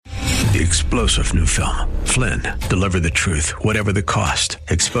the explosive new film, Flynn, Deliver the Truth, Whatever the Cost,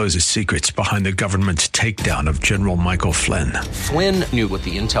 exposes secrets behind the government's takedown of General Michael Flynn. Flynn knew what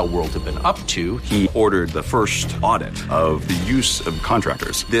the intel world had been up to. He ordered the first audit of the use of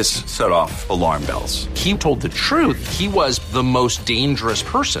contractors. This set off alarm bells. He told the truth. He was the most dangerous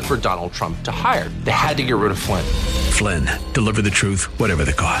person for Donald Trump to hire. They had to get rid of Flynn. Flynn, Deliver the Truth, Whatever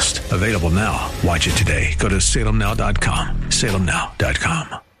the Cost. Available now. Watch it today. Go to salemnow.com.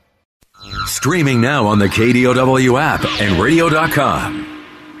 salemnow.com. Streaming now on the KDOW app and radio.com.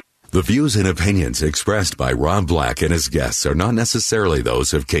 The views and opinions expressed by Rob Black and his guests are not necessarily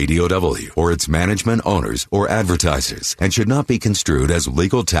those of KDOW or its management, owners, or advertisers and should not be construed as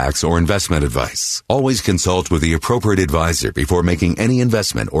legal, tax, or investment advice. Always consult with the appropriate advisor before making any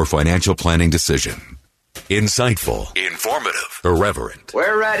investment or financial planning decision. Insightful, informative, irreverent.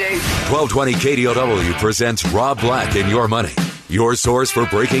 We're ready. 1220 KDOW presents Rob Black and Your Money. Your source for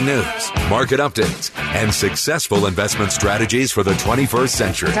breaking news, market updates, and successful investment strategies for the 21st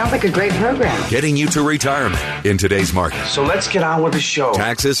century. Sounds like a great program. Getting you to retirement in today's market. So let's get on with the show.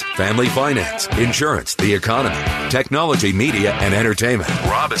 Taxes, family finance, insurance, the economy, technology, media, and entertainment.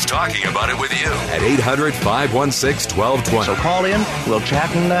 Rob is talking about it with you at 800-516-1220. So call in, we'll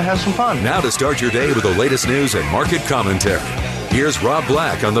chat and have some fun. Now to start your day with the latest news and market commentary. Here's Rob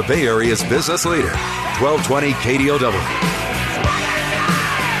Black on the Bay Area's business leader, 1220 KDOW.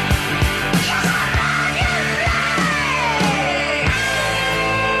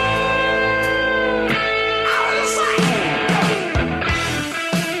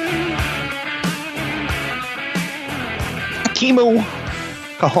 Kimu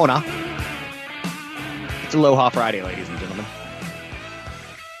Kahona. It's Aloha Friday, ladies and gentlemen.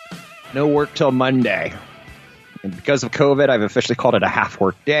 No work till Monday. And because of COVID, I've officially called it a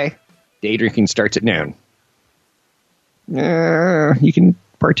half-work day. Day drinking starts at noon. You can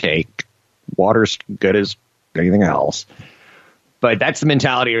partake. Water's good as anything else. But that's the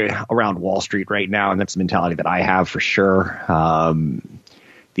mentality around Wall Street right now, and that's the mentality that I have for sure.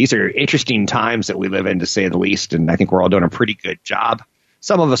 These are interesting times that we live in, to say the least, and I think we're all doing a pretty good job.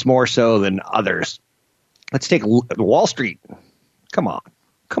 Some of us more so than others. Let's take a look at Wall Street. Come on,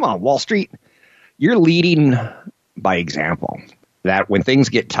 Wall Street. You're leading by example. That when things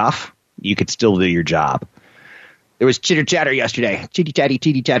get tough, you could still do your job. There was chitter-chatter yesterday.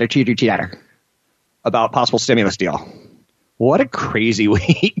 Chitter-chatter about possible stimulus deal. What a crazy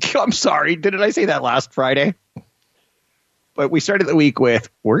week. I'm sorry. Didn't I say that last Friday? But we started the week with,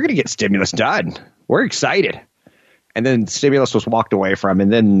 we're going to get stimulus done. We're excited. And then stimulus was walked away from.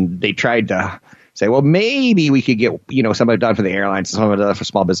 And then they tried to say, well, maybe we could get, some of it done for the airlines, some of it done for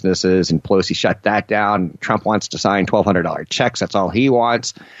small businesses. And Pelosi shut that down. Trump wants to sign $1,200 checks. That's all he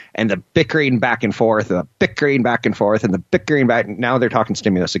wants. And the bickering back and forth, and the bickering back. Now they're talking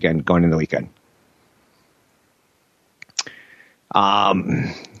stimulus again going into the weekend.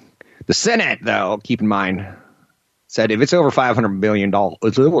 The Senate, though, keep in mind, said if it's over $500 billion,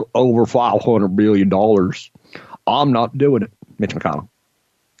 it's over $500 billion, I'm not doing it. Mitch McConnell.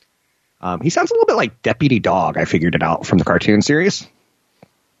 He sounds a little bit like Deputy Dog. I figured it out from the cartoon series.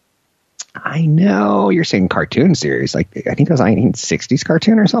 I know you're saying cartoon series. Like, I think it was a 1960s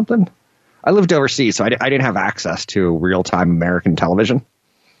cartoon or something. I lived overseas, so I didn't have access to real-time American television.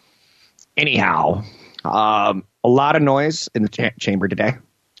 Anyhow, a lot of noise in the chamber today.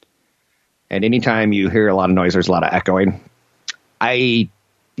 And anytime you hear a lot of noise, there's a lot of echoing. I'm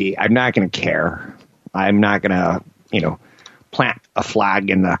not going to care. I'm not going to, plant a flag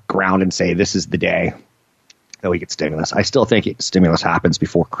in the ground and say this is the day that we get stimulus. I still think stimulus happens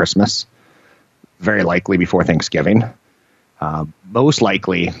before Christmas, very likely before Thanksgiving, most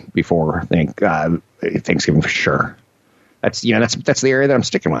likely before Thanksgiving for sure. That's the area that I'm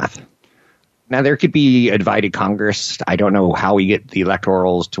sticking with. Now, there could be a divided Congress. I don't know how we get the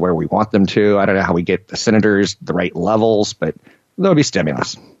electorals to where we want them to. I don't know how we get the senators the right levels, but there'll be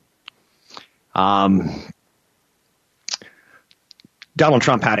stimulus. Donald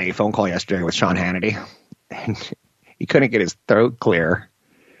Trump had a phone call yesterday with Sean Hannity, and he couldn't get his throat clear.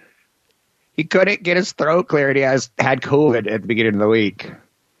 And he had COVID at the beginning of the week.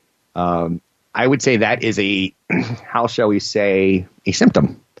 I would say that is a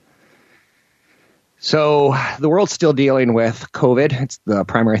symptom. So the world's still dealing with COVID. It's the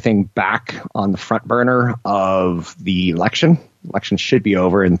primary thing back on the front burner of the election. Election should be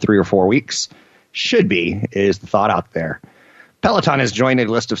over in 3 or 4 weeks. Should be, is the thought out there. Peloton has joined a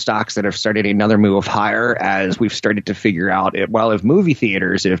list of stocks that have started another move higher as we've started to figure out if movie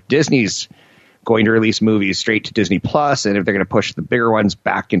theaters, if Disney's going to release movies straight to Disney Plus, and if they're going to push the bigger ones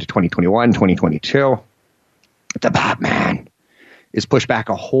back into 2021, 2022. The Batman. is pushed back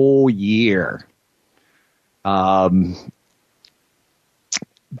a whole year. Entertain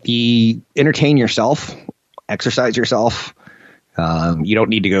yourself, exercise yourself. You don't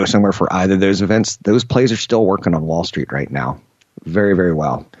need to go somewhere for either of those events. Those plays are still working on Wall Street right now. Very, very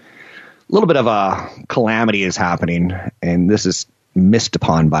well. A little bit of a calamity is happening, and this is missed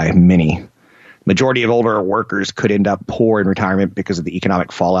upon by many. Majority of older workers could end up poor in retirement because of the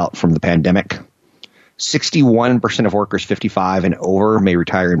economic fallout from the pandemic. 61% of workers 55 and over may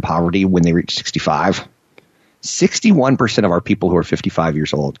retire in poverty when they reach 65. 61% of our people who are 55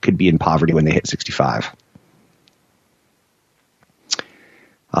 years old could be in poverty when they hit 65.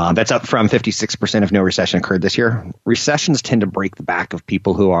 That's up from 56% if no recession occurred this year. Recessions tend to break the back of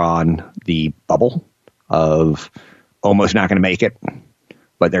people who are on the bubble of almost not going to make it,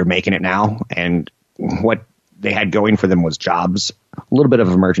 but they're making it now. And what they had going for them was jobs, a little bit of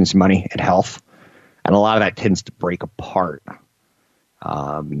emergency money, and health. And a lot of that tends to break apart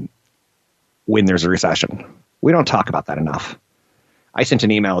when there's a recession. We don't talk about that enough. I sent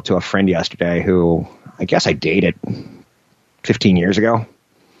an email to a friend yesterday who I guess I dated 15 years ago.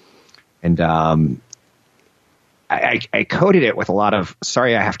 And I coded it with a lot of,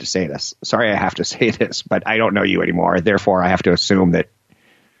 sorry I have to say this, but I don't know you anymore. Therefore, I have to assume that,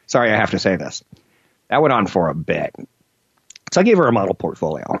 sorry I have to say this. That went on for a bit. So I gave her a model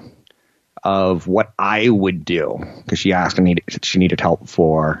portfolio of what I would do, because she asked me she needed help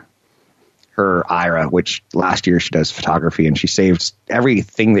for her IRA, which last year she does photography, and she saved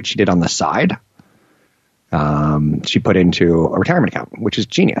everything that she did on the side. She put into a retirement account, which is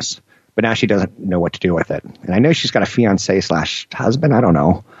genius. But now she doesn't know what to do with it. And I know she's got a fiance/husband. I don't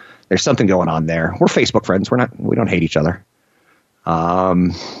know. There's something going on there. We're Facebook friends. We don't hate each other. But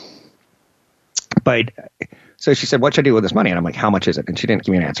so she said, what should I do with this money? And I'm like, how much is it? And she didn't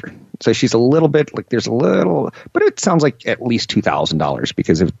give me an answer. So she's a little bit like, there's a little, but it sounds like at least $2,000,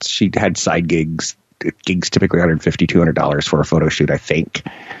 because if she had side gigs typically $150, $200 for a photo shoot, I think.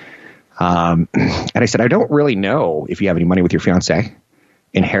 And I said, I don't really know if you have any money with your fiance.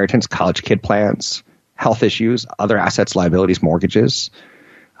 Inheritance, college kid plans, health issues, other assets, liabilities, mortgages.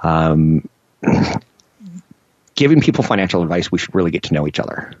 Giving people financial advice, we should really get to know each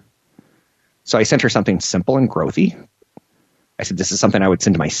other. So I sent her something simple and growthy. I said, this is something I would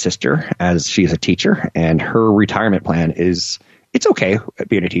send to my sister, as she is a teacher, and her retirement plan is, it's okay at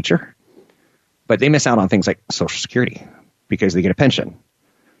being a teacher, but they miss out on things like Social Security because they get a pension.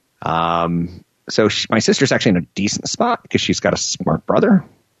 So my sister's actually in a decent spot because she's got a smart brother,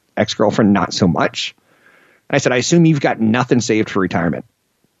 ex-girlfriend, not so much. And I said, I assume you've got nothing saved for retirement.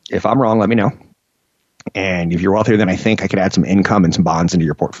 If I'm wrong, let me know. And if you're wealthier than I think, I could add some income and some bonds into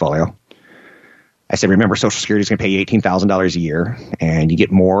your portfolio. I said, remember, Social Security is going to pay you $18,000 a year, and you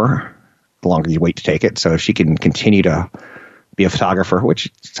get more the longer you wait to take it. So if she can continue to be a photographer, which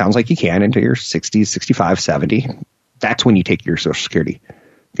sounds like you can into your 60s, 65, 70, that's when you take your Social Security.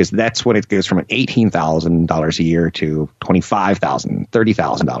 Because that's when it goes from an $18,000 a year to $25,000,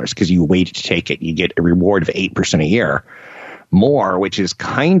 $30,000. Because you waited to take it, you get a reward of 8% a year more, which is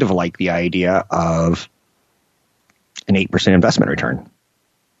kind of like the idea of an 8% investment return.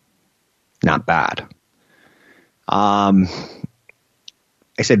 Not bad. I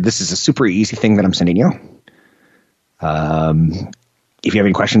said, this is a super easy thing that I'm sending you. If you have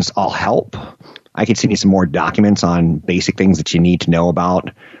any questions, I'll help. I can send you some more documents on basic things that you need to know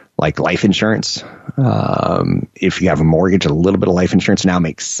about, like life insurance. If you have a mortgage, a little bit of life insurance now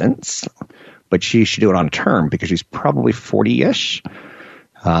makes sense, but she should do it on a term because she's probably 40-ish.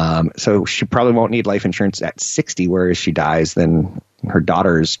 So she probably won't need life insurance at 60, whereas she dies, then her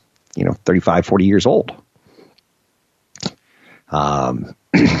daughter's, 35, 40 years old. You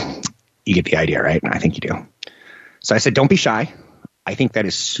get the idea, right? I think you do. So I said, don't be shy. I think that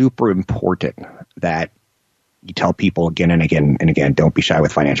is super important that you tell people again and again and again, don't be shy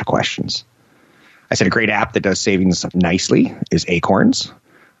with financial questions. I said a great app that does savings nicely is Acorns.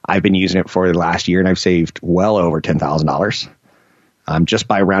 I've been using it for the last year, and I've saved well over $10,000 just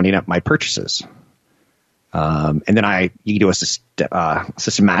by rounding up my purchases. And then you can do a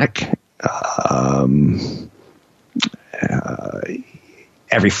systematic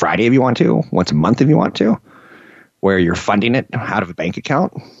every Friday if you want to, once a month if you want to, where you're funding it out of a bank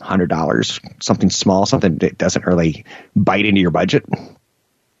account, $100, something small, something that doesn't really bite into your budget.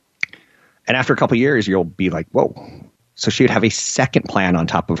 And after a couple of years, you'll be like, whoa. So she would have a second plan on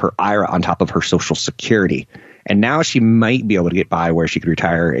top of her IRA, on top of her Social Security. And now she might be able to get by where she could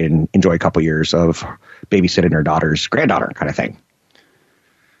retire and enjoy a couple of years of babysitting her daughter's granddaughter kind of thing.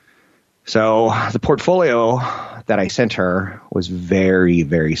 So the portfolio that I sent her was very,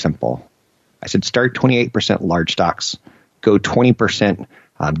 very simple. I said, start 28% large stocks, go 20%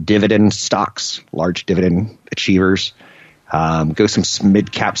 dividend stocks, large dividend achievers. Go some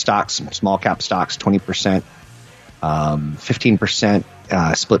mid-cap stocks, some small-cap stocks, 20%. 15%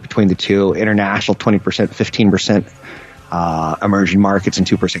 split between the two. International, 20%, 15% emerging markets, and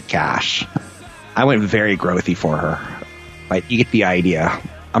 2% cash. I went very growthy for her, but you get the idea.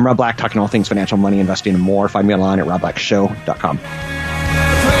 I'm Rob Black, talking all things financial, money, investing, and more. Find me online at robblackshow.com.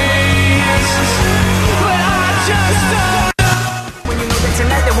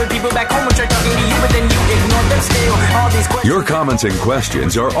 Your comments and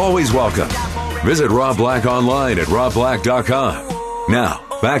questions are always welcome. Visit Rob Black online at robblack.com. Now,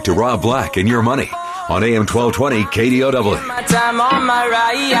 back to Rob Black and Your Money on AM 1220 KDOW.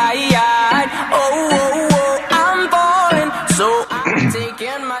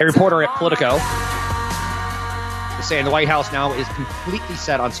 A reporter at Politico is saying the White House now is completely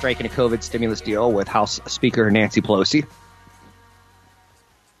set on striking a COVID stimulus deal with House Speaker Nancy Pelosi.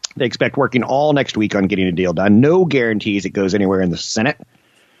 They expect working all next week on getting a deal done. No guarantees it goes anywhere in the Senate.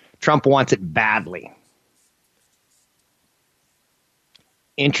 Trump wants it badly.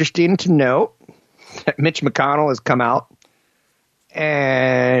 Interesting to note that Mitch McConnell has come out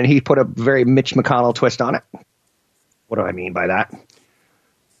and he put a very Mitch McConnell twist on it. What do I mean by that?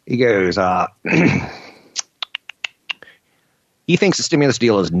 He goes, he thinks the stimulus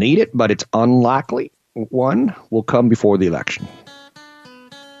deal is needed, but it's unlikely one will come before the election.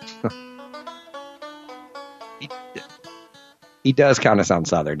 He does kind of sound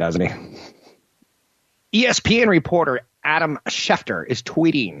Southern, doesn't he? ESPN reporter Adam Schefter is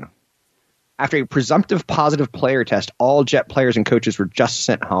tweeting, after a presumptive positive player test, all Jet players and coaches were just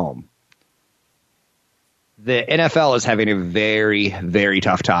sent home. The NFL is having a very, very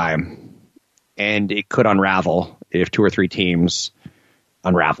tough time, and it could unravel if 2 or 3 teams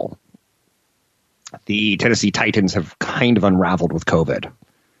unravel. The Tennessee Titans have kind of unraveled with COVID.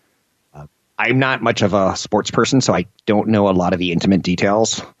 I'm not much of a sports person, so I don't know a lot of the intimate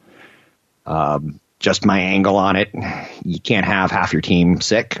details. Just my angle on it. You can't have half your team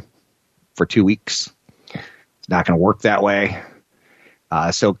sick for 2 weeks. It's not going to work that way.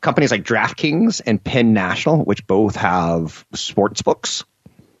 So companies like DraftKings and Penn National, which both have sports books,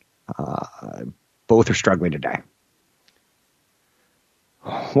 both are struggling today.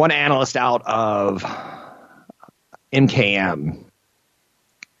 One analyst out of MKM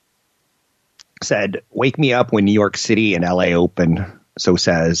said, "Wake me up when New York City and LA open," so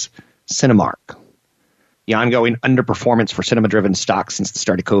says Cinemark. The ongoing underperformance for cinema-driven stocks since the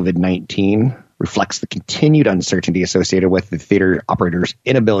start of COVID-19 reflects the continued uncertainty associated with the theater operators'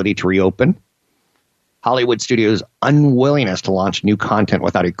 inability to reopen, Hollywood studios' unwillingness to launch new content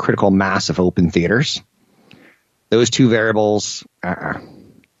without a critical mass of open theaters. Those two variables.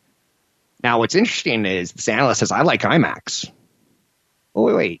 Now, what's interesting is this analyst says, "I like IMAX."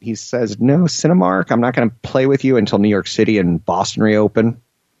 Oh, wait. He says, "No, Cinemark, I'm not going to play with you until New York City and Boston reopen."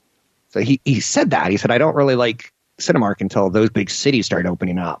 So he said that. He said, "I don't really like Cinemark until those big cities start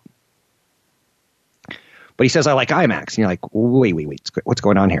opening up." But he says, "I like IMAX." And you're like, wait. What's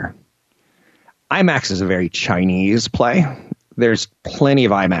going on here? IMAX is a very Chinese play. There's plenty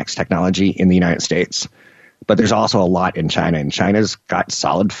of IMAX technology in the United States, but there's also a lot in China, and China's got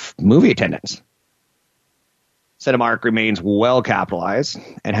solid movie attendance. Cinemark remains well capitalized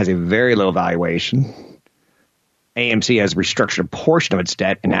and has a very low valuation. AMC has restructured a portion of its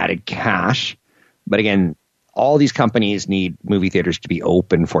debt and added cash. But again, all these companies need movie theaters to be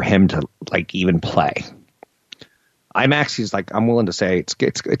open for him to even play. IMAX, he's like, I'm willing to say it's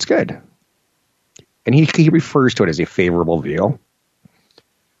good. And he refers to it as a favorable view.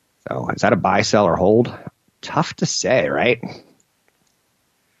 So is that a buy, sell, or hold? Tough to say, right?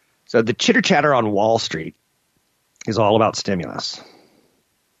 So the chitter chatter on Wall Street is all about stimulus.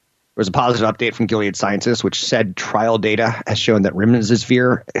 There was a positive update from Gilead Sciences, which said trial data has shown that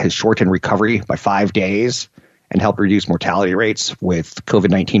remdesivir has shortened recovery by 5 days and helped reduce mortality rates with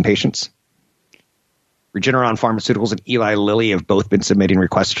COVID-19 patients. Regeneron Pharmaceuticals and Eli Lilly have both been submitting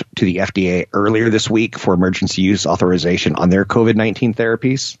requests to the FDA earlier this week for emergency use authorization on their COVID-19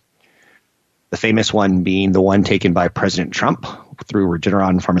 therapies. The famous one being the one taken by President Trump through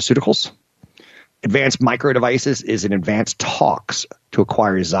Regeneron Pharmaceuticals. Advanced Micro Devices is in advanced talks to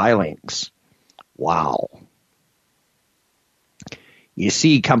acquire Xilinx. Wow. You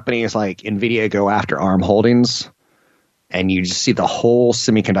see companies like NVIDIA go after ARM Holdings, and you just see the whole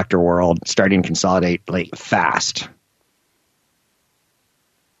semiconductor world starting to consolidate fast.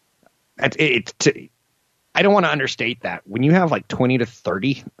 I don't want to understate that. When you have 20 to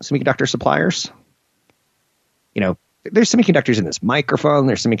 30 semiconductor suppliers, There's semiconductors in this microphone.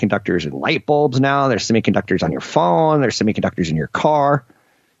 There's semiconductors in light bulbs now. There's semiconductors on your phone. There's semiconductors in your car.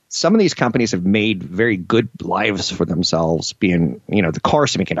 Some of these companies have made very good lives for themselves, being, the car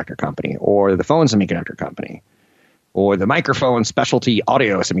semiconductor company or the phone semiconductor company or the microphone specialty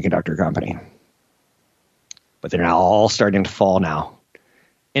audio semiconductor company. But they're now all starting to fall now.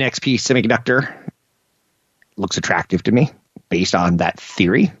 NXP Semiconductor looks attractive to me based on that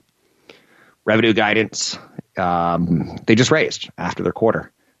theory. Revenue guidance, they just raised after their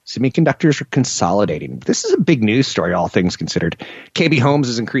quarter. Semiconductors are consolidating. This is a big news story, all things considered. KB Homes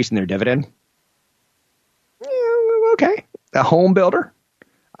is increasing their dividend. Yeah, okay. A home builder,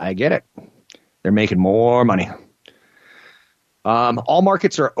 I get it. They're making more money. All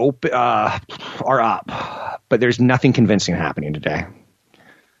markets are up, but there's nothing convincing happening today.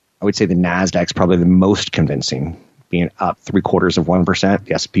 I would say the Nasdaq's probably the most convincing, being up 0.75%.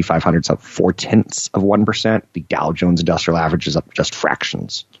 The S&P 500 is up 0.4%. The Dow Jones Industrial Average is up just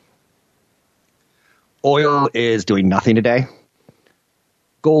fractions. Oil is doing nothing today.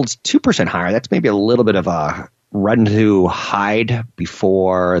 Gold's 2% higher. That's maybe a little bit of a run to hide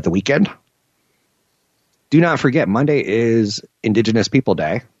before the weekend. Do not forget, Monday is Indigenous People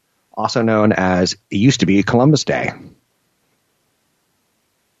Day, also known as, it used to be, Columbus Day.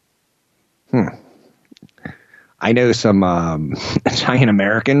 I know some Italian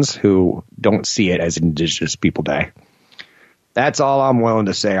Americans who don't see it as Indigenous People Day. That's all I'm willing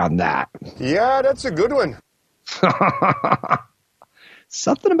to say on that. Yeah, that's a good one.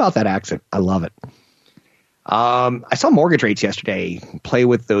 Something about that accent. I love it. I saw mortgage rates yesterday play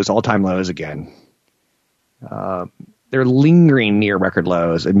with those all-time lows again. They're lingering near record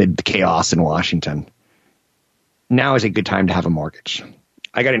lows amid the chaos in Washington. Now is a good time to have a mortgage.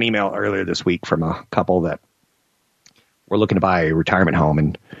 I got an email earlier this week from a couple that were looking to buy a retirement home,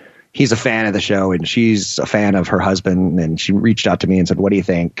 and he's a fan of the show, and she's a fan of her husband, and she reached out to me and said, what do you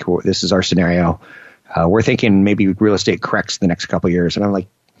think? This is our scenario. We're thinking maybe real estate corrects the next couple of years. And I'm like,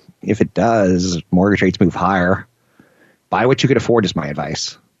 if it does, mortgage rates move higher. Buy what you could afford is my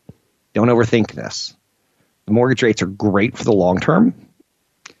advice. Don't overthink this. The mortgage rates are great for the long term.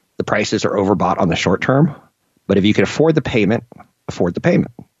 The prices are overbought on the short term. But if you can afford the payment, afford the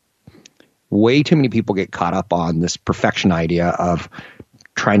payment. Way too many people get caught up on this perfection idea of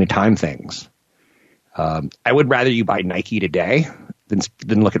trying to time things. I would rather you buy Nike today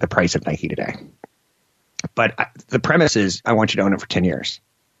than look at the price of Nike today. But the premise is I want you to own it for 10 years.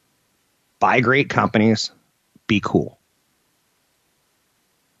 Buy great companies. Be cool.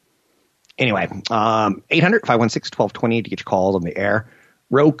 Anyway, 800-516-1220 to get your calls on the air.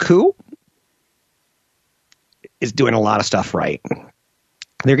 Roku is doing a lot of stuff right.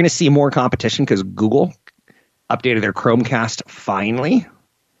 They're going to see more competition because Google updated their Chromecast finally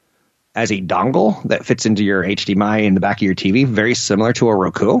as a dongle that fits into your HDMI in the back of your TV, very similar to a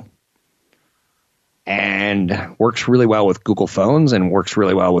Roku, and works really well with Google phones, and works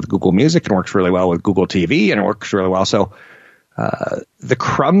really well with Google Music, and works really well with Google TV, and it works really well. So the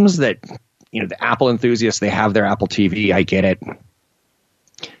crumbs that, the Apple enthusiasts, they have their Apple TV. I get it.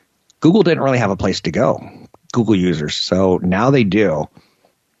 Google didn't really have a place to go, Google users. So now they do.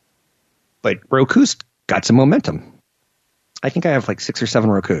 But Roku's got some momentum. I think I have like 6 or 7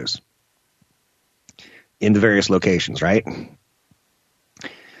 Rokus in the various locations, right?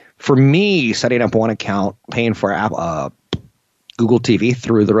 For me, setting up one account, paying for Google TV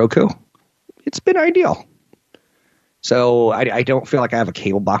through the Roku, it's been ideal. So I don't feel like I have a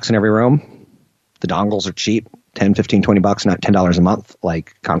cable box in every room. The dongles are cheap, $10, $15, $20, not $10 a month,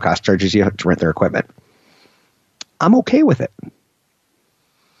 like Comcast charges you to rent their equipment. I'm okay with it.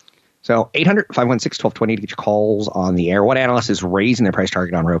 So 800-516-1220 to get your calls on the air. One analyst is raising their price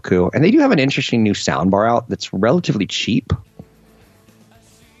target on Roku, and they do have an interesting new soundbar out that's relatively cheap.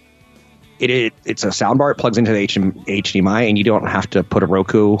 It's a soundbar. It plugs into the HDMI, and you don't have to put a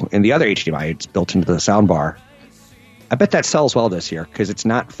Roku in the other HDMI. It's built into the soundbar. I bet that sells well this year because it's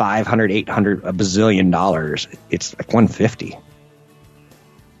not $500, $800, $1 bazillion. It's like $150.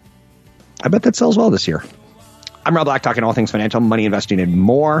 I bet that sells well this year. I'm Rob Black, talking all things financial, money, investing, and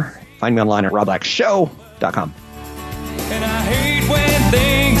more. Find me online at robblackshow.com. And I hate when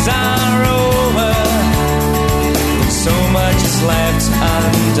things are over, when so much is left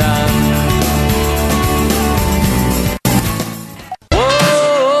undone.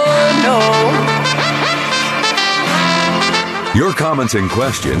 Your comments and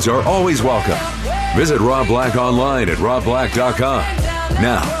questions are always welcome. Visit Rob Black online at robblack.com.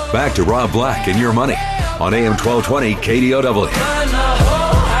 Now, back to Rob Black and Your Money on AM 1220 KDOW.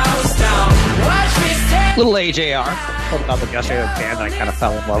 Little AJR. Told about the yesterday, a band I kind of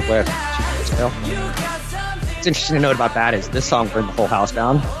fell in love with. What's interesting to note about that is this song burned the whole house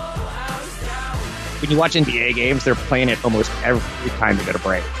down. When you watch NBA games, they're playing it almost every time they go to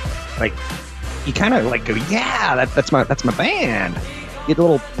break. Like, you kind of like go, yeah, that's my band. You get a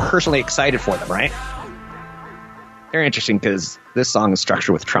little personally excited for them, right? They're interesting because this song is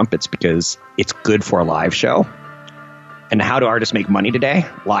structured with trumpets because it's good for a live show. And how do artists make money today?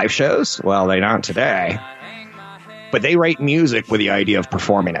 Live shows? Well, they don't today. But they write music with the idea of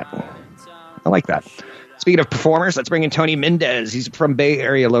performing it. I like that. Speaking of performers, let's bring in Tony Mendez. He's from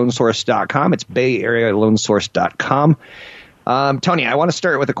BayAreaLoanSource.com. It's BayAreaLoanSource.com. Tony, I want to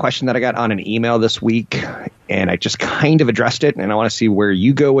start with a question that I got on an email this week, and I just kind of addressed it, and I want to see where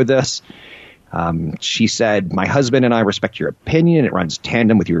you go with this. She said, my husband and I respect your opinion. It runs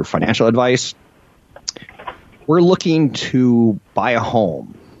tandem with your financial advice. We're looking to buy a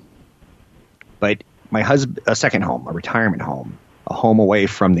home, but my husband, a second home, a retirement home, a home away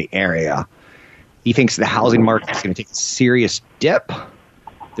from the area. He thinks the housing market is going to take a serious dip.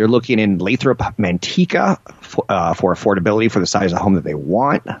 They're looking in Lathrop, Manteca for affordability for the size of home that they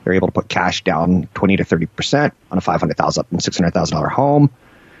want. They're able to put cash down 20 to 30% on a $500,000 and $600,000 home.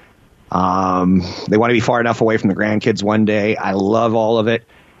 They want to be far enough away from the grandkids one day. I love all of it,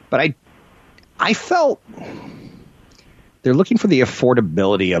 but I felt they're looking for the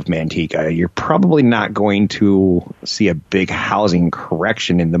affordability of Manteca. You're probably not going to see a big housing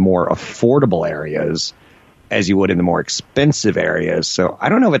correction in the more affordable areas as you would in the more expensive areas. So I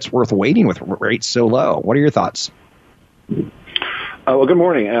don't know if it's worth waiting with rates so low. What are your thoughts? Well, good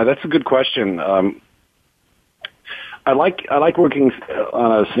morning. That's a good question. I like working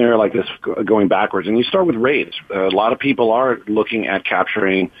on a scenario like this going backwards, and you start with rates. A lot of people are looking at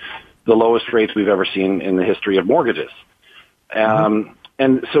capturing the lowest rates we've ever seen in the history of mortgages.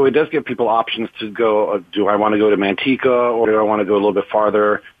 And so it does give people options to go, do I want to go to Manteca or do I want to go a little bit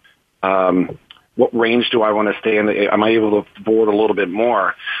farther? What range do I want to stay in? Am I able to afford a little bit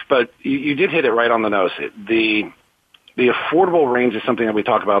more? But you did hit it right on the nose. The affordable range is something that we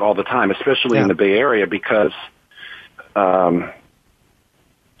talk about all the time, especially in the Bay Area, because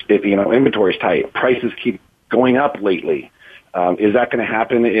inventory is tight. Prices keep going up lately. Is that going to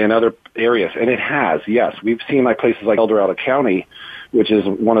happen in other areas? And it has, yes. We've seen places like El Dorado County, which is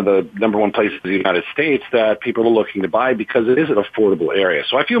one of the number one places in the United States that people are looking to buy because it is an affordable area.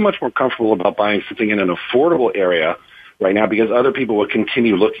 So I feel much more comfortable about buying something in an affordable area right now because other people will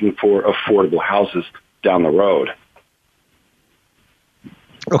continue looking for affordable houses down the road.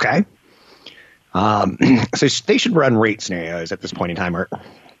 Okay. So they should run rate scenarios at this point in time.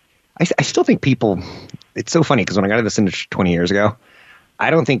 I still think people, it's so funny because when I got into this industry 20 years ago, I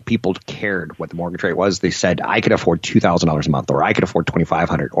don't think people cared what the mortgage rate was. They said, I could afford $2,000 a month, or I could afford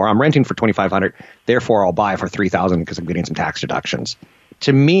 $2,500, or I'm renting for $2,500, therefore I'll buy for $3,000 because I'm getting some tax deductions.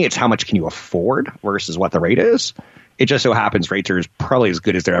 To me, it's how much can you afford versus what the rate is. It just so happens rates are probably as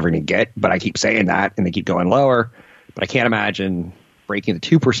good as they're ever going to get, but I keep saying that, and they keep going lower. But I can't imagine breaking the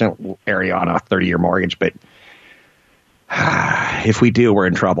 2% area on a 30-year mortgage, but if we do, we're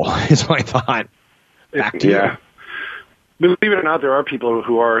in trouble, is my thought. Back to you. Believe it or not, there are people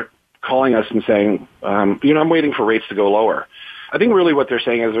who are calling us and saying, I'm waiting for rates to go lower. I think really what they're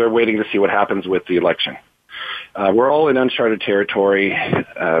saying is they're waiting to see what happens with the election. We're all in uncharted territory.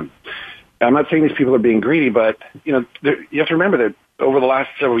 I'm not saying these people are being greedy, but you have to remember that over the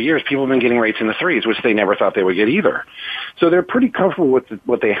last several years, people have been getting rates in the threes, which they never thought they would get either. So they're pretty comfortable with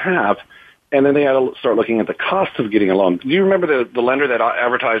what they have. And then they had to start looking at the cost of getting a loan. Do you remember the lender that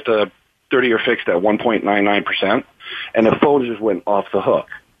advertised a 30-year fixed at 1.99%? And the phone just went off the hook.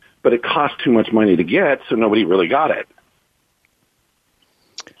 But it cost too much money to get, so nobody really got it.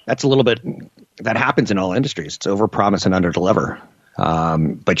 That's a little bit, that happens in all industries. It's overpromise and underdeliver.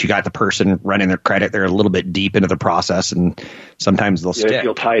 But you got the person running their credit. They're a little bit deep into the process, and sometimes they'll stick. They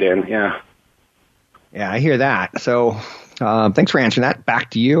feel tied in, yeah. Yeah, I hear that. So thanks for answering that.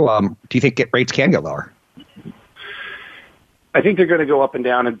 Back to you. Do you think rates can go lower? I think they're going to go up and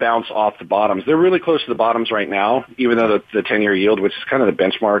down and bounce off the bottoms. They're really close to the bottoms right now, even though the 10-year yield, which is kind of the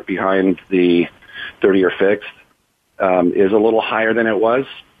benchmark behind the 30-year fixed, is a little higher than it was.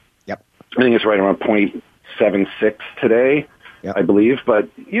 Yep. I think it's right around 0.76 today, yep. I believe. But,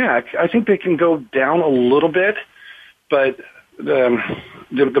 yeah, I think they can go down a little bit. But the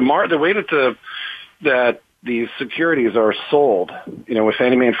way that these securities are sold, with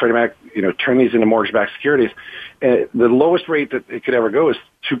Fannie Mae and Freddie Mac, turn these into mortgage-backed securities, the lowest rate that it could ever go is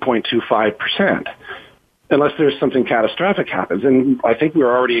 2.25%, unless there's something catastrophic happens. And I think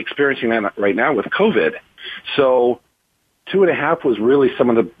we're already experiencing that right now with COVID. So 2.5 was really some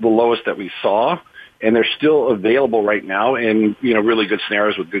of the lowest that we saw, and they're still available right now in, really good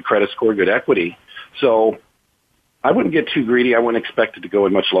scenarios with good credit score, good equity. So I wouldn't get too greedy. I wouldn't expect it to go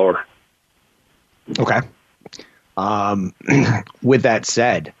in much lower. Okay. With that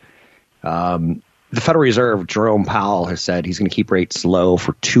said, the Federal Reserve, Jerome Powell, has said he's going to keep rates low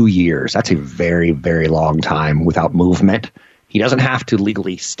for 2 years. That's a very, very long time without movement. He doesn't have to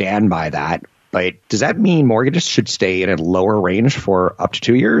legally stand by that. But does that mean mortgages should stay in a lower range for up to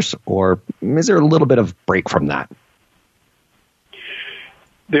 2 years? Or is there a little bit of break from that?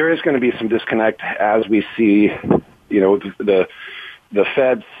 There is going to be some disconnect as we see, the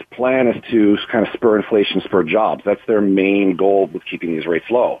Fed's plan is to kind of spur inflation, spur jobs. That's their main goal with keeping these rates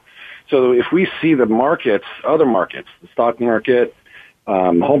low. So if we see the markets, other markets, the stock market,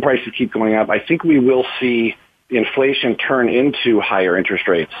 home prices keep going up, I think we will see inflation turn into higher interest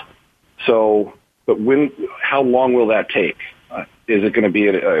rates. So, but how long will that take? Is it going to be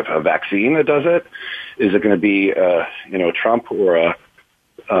a vaccine that does it? Is it going to be, Trump or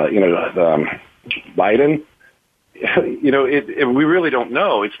Biden? We really don't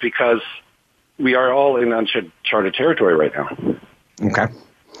know. It's because we are all in uncharted territory right now. Okay.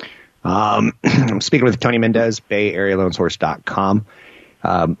 I'm speaking with Tony Mendez, BayAreaLoanSource.com.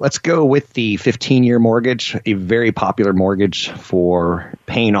 Let's go with the 15-year mortgage, a very popular mortgage for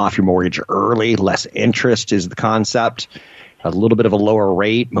paying off your mortgage early. Less interest is the concept. A little bit of a lower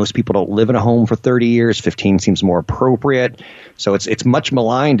rate. Most people don't live in a home for 30 years. 15 seems more appropriate. So it's much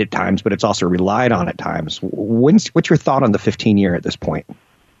maligned at times, but it's also relied on at times. What's your thought on the 15-year at this point?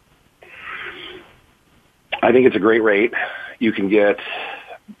 I think it's a great rate. You can get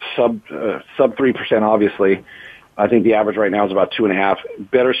sub 3%, obviously. I think the average right now is about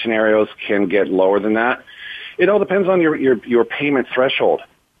 2.5. Better scenarios can get lower than that. It all depends on your payment threshold.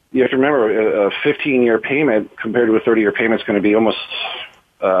 You have to remember a 15-year payment compared to a 30-year payment is going to be almost,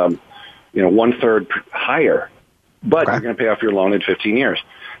 1/3 higher. But You're going to pay off your loan in 15 years.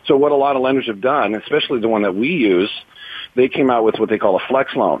 So what a lot of lenders have done, especially the one that we use, they came out with what they call a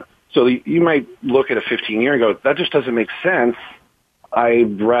flex loan. So you might look at a 15-year and go, that just doesn't make sense.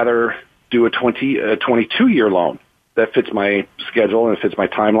 I'd rather do a 22-year loan that fits my schedule and fits my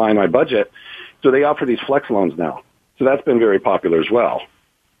timeline, my budget. So they offer these flex loans now. So that's been very popular as well.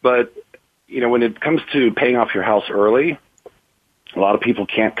 But, when it comes to paying off your house early, a lot of people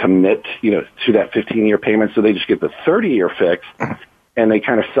can't commit, to that 15-year payment. So they just get the 30-year fix and they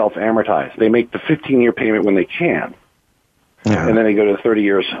kind of self-amortize. They make the 15-year payment when they can. Yeah. And then they go to the 30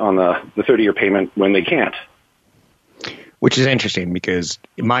 years on the 30-year payment when they can't. Which is interesting because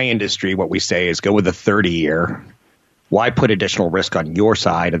in my industry, what we say is go with the 30-year. Why put additional risk on your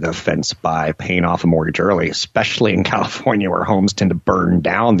side of the fence by paying off a mortgage early, especially in California where homes tend to burn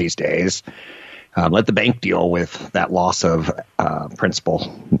down these days? Let the bank deal with that loss of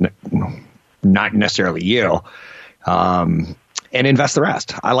principal, not necessarily you, and invest the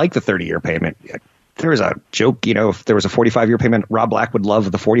rest. I like the 30-year payment. There was a joke, if there was a 45-year payment, Rob Black would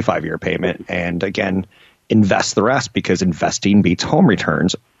love the 45-year payment. And again, invest the rest because investing beats home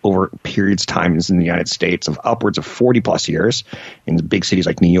returns over periods of times in the United States of upwards of 40 plus years in the big cities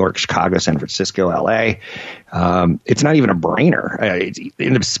like New York, Chicago, San Francisco, LA. It's not even a brainer.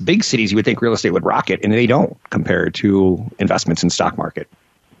 In the big cities, you would think real estate would rocket, and they don't compared to investments in stock market.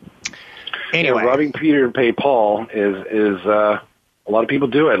 Anyway, robbing Peter to pay Paul is a lot of people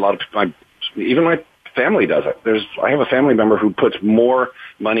do it. Even my family does it. I have a family member who puts more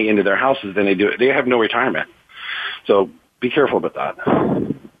money into their houses than they do. They have no retirement. So be careful about that.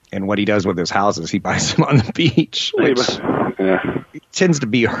 And what he does with his houses, he buys them on the beach, which tends to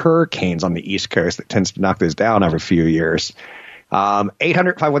be hurricanes on the East Coast that tends to knock those down every few years.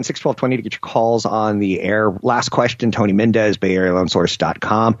 800-516-1220 to get your calls on the air. Last question, Tony Mendez,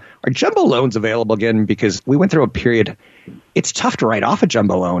 BayAreaLoanSource.com. Are jumbo loans available again? Because we went through a period. It's tough to write off a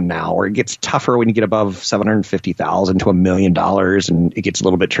jumbo loan now, or it gets tougher when you get above $750,000 to $1 million, and it gets a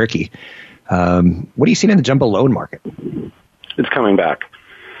little bit tricky. What are you seeing in the jumbo loan market? It's coming back.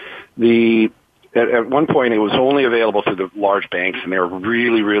 At one point, it was only available through the large banks, and they were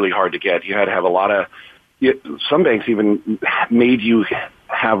really, really hard to get. You had to have a lot of. Some banks even made you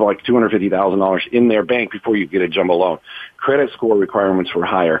have like $250,000 in their bank before you get a jumbo loan. Credit score requirements were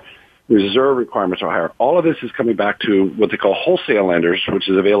higher. Reserve requirements are higher. All of this is coming back to what they call wholesale lenders, which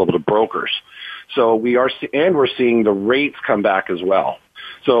is available to brokers. So we're seeing the rates come back as well.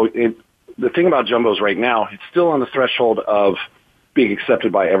 So the thing about jumbos right now, it's still on the threshold of being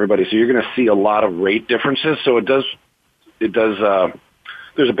accepted by everybody. So you're going to see a lot of rate differences. So there's a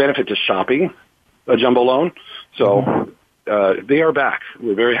benefit to shopping a jumbo loan. So they are back.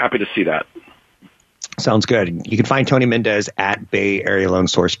 We're very happy to see that. Sounds good. You can find Tony Mendez at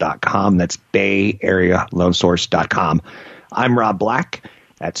BayAreaLoanSource.com. That's BayAreaLoanSource.com. I'm Rob Black.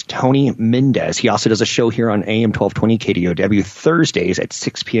 That's Tony Mendez. He also does a show here on AM 1220 KDOW Thursdays at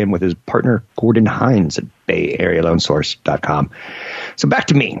 6 p.m. with his partner Gordon Hines at BayAreaLoanSource.com. So back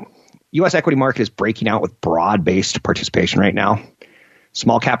to me. U.S. equity market is breaking out with broad-based participation right now.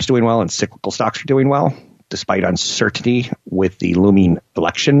 Small caps doing well and cyclical stocks are doing well, despite uncertainty with the looming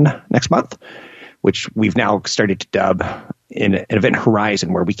election next month, which we've now started to dub an event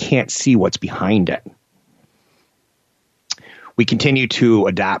horizon where we can't see what's behind it. We continue to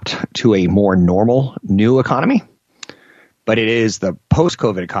adapt to a more normal new economy, but it is the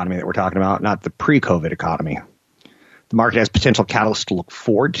post-COVID economy that we're talking about, not the pre-COVID economy. The market has potential catalysts to look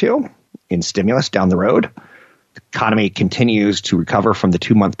forward to in stimulus down the road. The economy continues to recover from the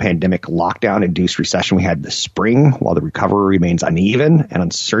 2-month pandemic lockdown-induced recession we had this spring, while the recovery remains uneven and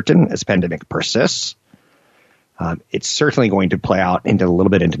uncertain as the pandemic persists. It's certainly going to play out into a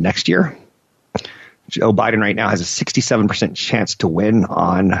little bit into next year. Joe Biden right now has a 67% chance to win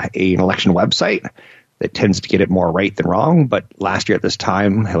on an election website that tends to get it more right than wrong. But last year at this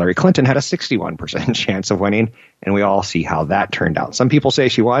time, Hillary Clinton had a 61% chance of winning, and we all see how that turned out. Some people say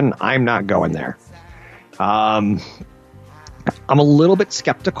she won. I'm not going there. I'm a little bit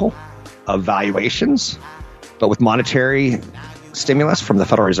skeptical of valuations, but with monetary stimulus from the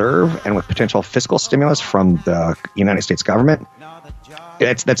Federal Reserve and with potential fiscal stimulus from the United States government,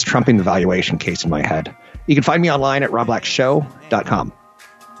 that's trumping the valuation case in my head. You can find me online at robblackshow.com.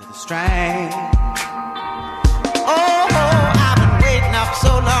 To the strand. Oh, I've been waiting up so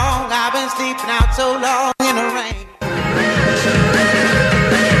long. I've been sleeping out so long in the rain.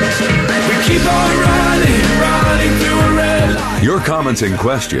 We keep on running through a red light. Your comments and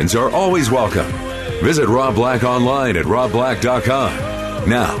questions are always welcome. Visit Rob Black online at robblack.com.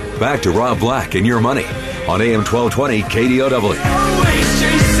 Now, back to Rob Black and Your Money on AM 1220 KDOW. Always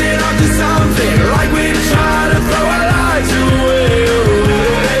chasing after something, like we're trying to throw our lives away,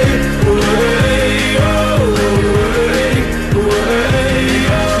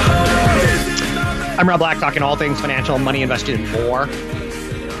 I'm Rob Black, talking all things financial, money, invested, and more.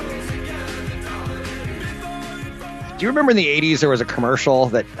 Do you remember in the 80s there was a commercial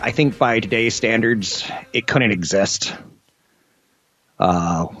that I think by today's standards it couldn't exist?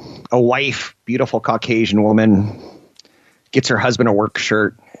 A wife, beautiful Caucasian woman, gets her husband a work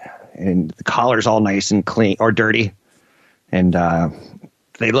shirt, and the collar's all nice and clean or dirty. And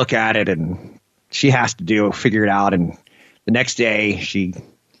they look at it, and she has to figure it out. And the next day, she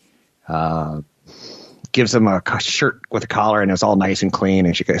gives him a shirt with a collar, and it's all nice and clean.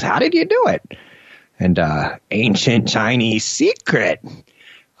 And she goes, "How did you do it?" And ancient Chinese secret,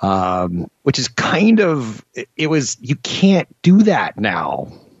 which is kind of, you can't do that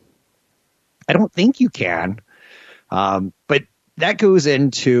now. I don't think you can. But that goes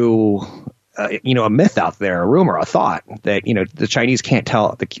into, a myth out there, a rumor, a thought that, the Chinese can't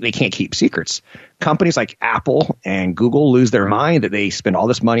tell, they can't keep secrets. Companies like Apple and Google lose their mind that they spend all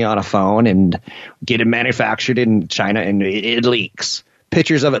this money on a phone and get it manufactured in China and it leaks.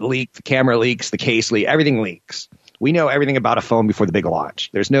 Pictures of it leak, the camera leaks, the case leaks, everything leaks. We know everything about a phone before the big launch.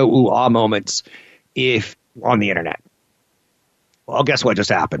 There's no ooh-ah moments on the internet. Well, guess what just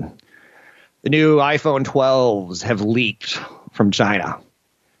happened? The new iPhone 12s have leaked from China.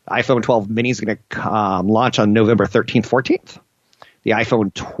 The iPhone 12 mini is going to launch on November 13th, 14th. The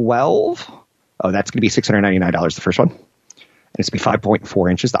iPhone 12, that's going to be $699, the first one. And it's going to be 5.4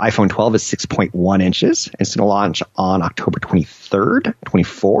 inches. The iPhone 12 is 6.1 inches. And it's going to launch on October 23rd,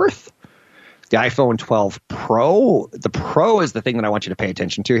 24th. The iPhone 12 Pro, the Pro is the thing that I want you to pay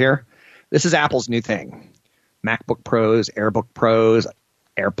attention to here. This is Apple's new thing. MacBook Pros, AirBook Pros,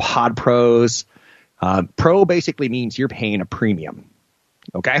 AirPod Pros. Pro basically means you're paying a premium.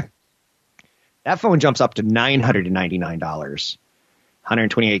 Okay? That phone jumps up to $999.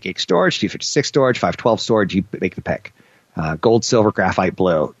 128 gig storage, 256 storage, 512 storage. You make the pick. Gold, silver, graphite,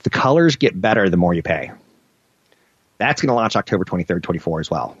 blue. The colors get better the more you pay. That's going to launch October 23rd, 24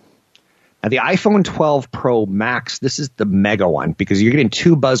 as well. Now, the iPhone 12 Pro Max, this is the mega one because you're getting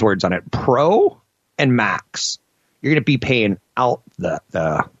two buzzwords on it, Pro and Max. You're going to be paying out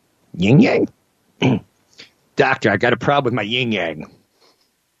the yin-yang. Doctor, I got a problem with my yin-yang.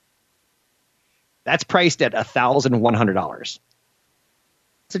 That's priced at $1,100.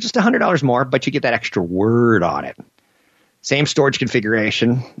 So just $100 more, but you get that extra word on it. Same storage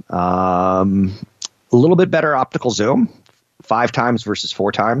configuration. A little bit better optical zoom, 5 times versus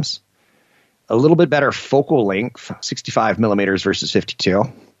 4 times. A little bit better focal length, 65 millimeters versus 52.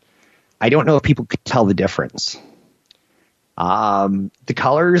 I don't know if people could tell the difference. The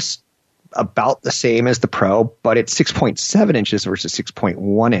color's about the same as the Pro, but it's 6.7 inches versus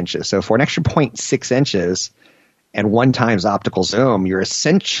 6.1 inches. So for an extra 0.6 inches, and 1 times optical zoom, you're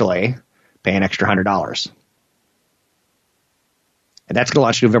essentially paying an extra $100. And that's going to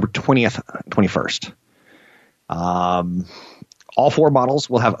launch November 20th, 21st. All 4 models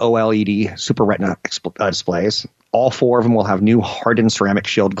will have OLED Super Retina displays. All 4 of them will have new hardened ceramic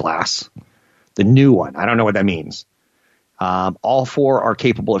shield glass. The new one. I don't know what that means. All 4 are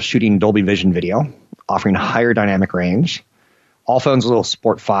capable of shooting Dolby Vision video, offering higher dynamic range. All phones will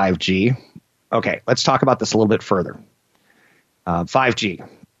support 5G. Okay, let's talk about this a little bit further. 5G.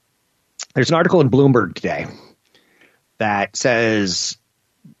 There's an article in Bloomberg today that says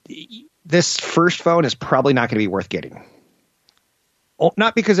this first phone is probably not going to be worth getting.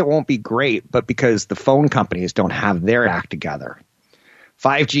 Not because it won't be great, but because the phone companies don't have their act together.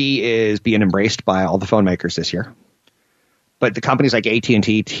 5G is being embraced by all the phone makers this year. But the companies like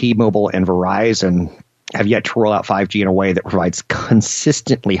AT&T, T-Mobile, and Verizon have yet to roll out 5G in a way that provides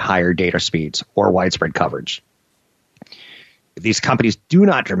consistently higher data speeds or widespread coverage. If these companies do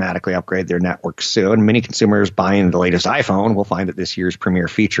not dramatically upgrade their networks soon, many consumers buying the latest iPhone will find that this year's premier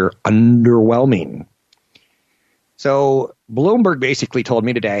feature underwhelming. So Bloomberg basically told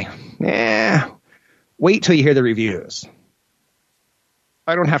me today, wait till you hear the reviews.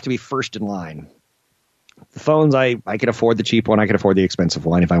 I don't have to be first in line. The phones, I can afford the cheap one. I can afford the expensive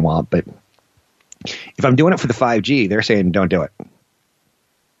one if I want. But if I'm doing it for the 5G, they're saying don't do it.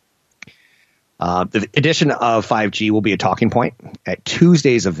 The addition of 5G will be a talking point at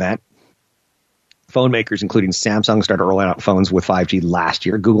Tuesday's event. Phone makers, including Samsung, started rolling out phones with 5G last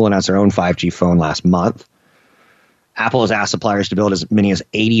year. Google announced their own 5G phone last month. Apple has asked suppliers to build as many as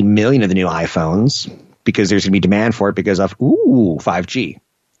 80 million of the new iPhones because there's going to be demand for it because of 5G.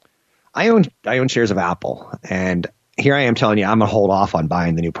 I own shares of Apple, and here I am telling you I'm going to hold off on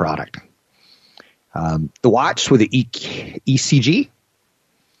buying the new product. The watch with the ECG,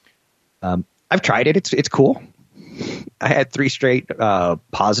 I've tried it. It's cool. I had 3 straight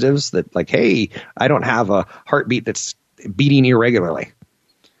positives that like, hey, I don't have a heartbeat that's beating irregularly.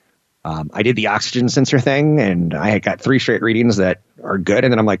 I did the oxygen sensor thing, and I got 3 straight readings that are good.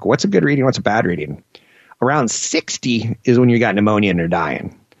 And then I'm like, what's a good reading? What's a bad reading? Around 60 is when you got pneumonia and they're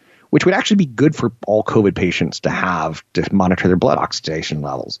dying, which would actually be good for all COVID patients to have to monitor their blood oxidation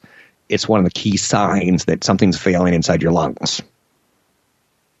levels. It's one of the key signs that something's failing inside your lungs.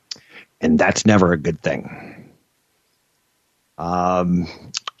 And that's never a good thing.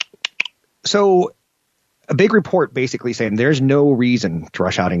 So a big report basically saying there's no reason to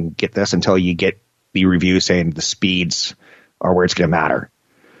rush out and get this until you get the review saying the speeds are where it's going to matter.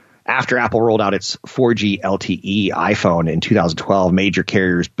 After Apple rolled out its 4G LTE iPhone in 2012, major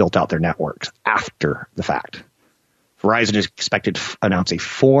carriers built out their networks after the fact. Verizon is expected to announce a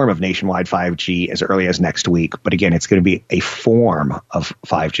form of nationwide 5G as early as next week. But again, it's going to be a form of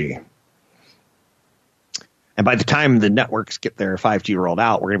 5G. And by the time the networks get their 5G rolled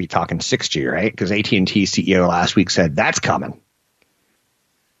out, we're going to be talking 6G, right? Because AT&T CEO last week said that's coming.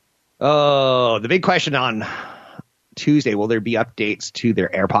 Oh, the big question on Tuesday, will there be updates to their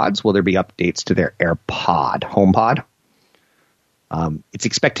AirPods? Will there be updates to their AirPod, HomePod? It's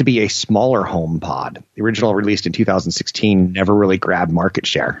expected to be a smaller HomePod. The original, released in 2016, never really grabbed market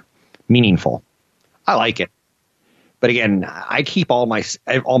share. Meaningful. I like it. But again, I keep all my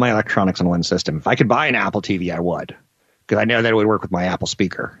electronics on one system. If I could buy an Apple TV, I would, because I know that it would work with my Apple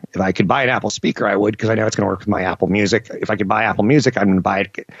speaker. If I could buy an Apple speaker, I would, because I know it's going to work with my Apple Music. If I could buy Apple Music, I'm going to buy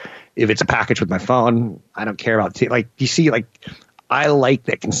it. If it's a package with my phone, I don't care about it. Like, you see, like, I like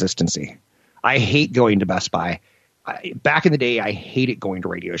that consistency. I hate going to Best Buy. Back in the day, I hated going to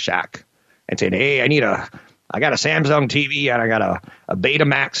Radio Shack and saying, hey, I got a Samsung TV and I got a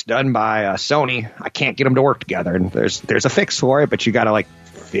Betamax done by Sony. I can't get them to work together. And there's a fix for it, but you got to like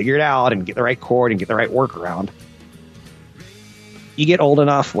figure it out and get the right cord and get the right workaround. You get old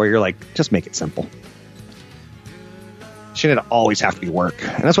enough where you're like, just make it simple. Shouldn't always have to be work.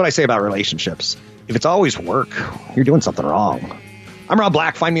 And that's what I say about relationships. If it's always work, you're doing something wrong. I'm Rob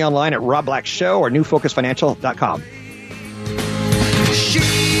Black. Find me online at Rob Black Show or newfocusfinancial.com. She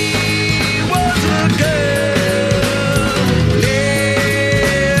was a girl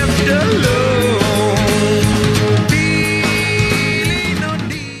left alone, feeling no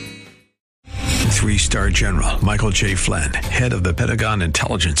need. 3-star General Michael J. Flynn, head of the Pentagon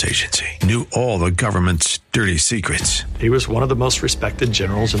Intelligence Agency, knew all the government's dirty secrets. He was one of the most respected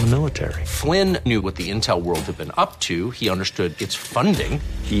generals in the military. Flynn knew what the intel world had been up to. He understood its funding.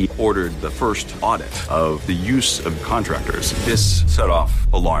 He ordered the first audit of the use of contractors. This set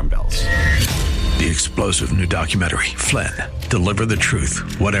off alarm bells. The explosive new documentary, Flynn, deliver the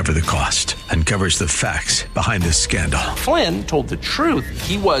truth, whatever the cost, and covers the facts behind this scandal. Flynn told the truth.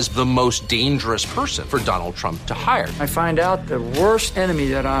 He was the most dangerous person for Donald Trump to hire. I find out the worst enemy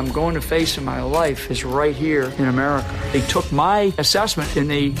that I'm going to face in my life is right here in America. They took my assessment and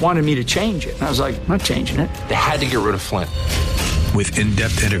they wanted me to change it. And I was like, I'm not changing it. They had to get rid of Flynn. With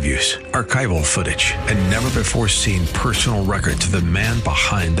in-depth interviews, archival footage, and never-before-seen personal records of the man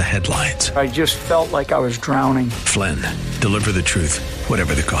behind the headlines. I just felt like I was drowning. Flynn, deliver the truth,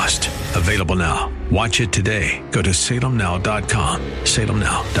 whatever the cost. Available now. Watch it today. Go to salemnow.com.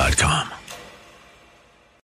 salemnow.com.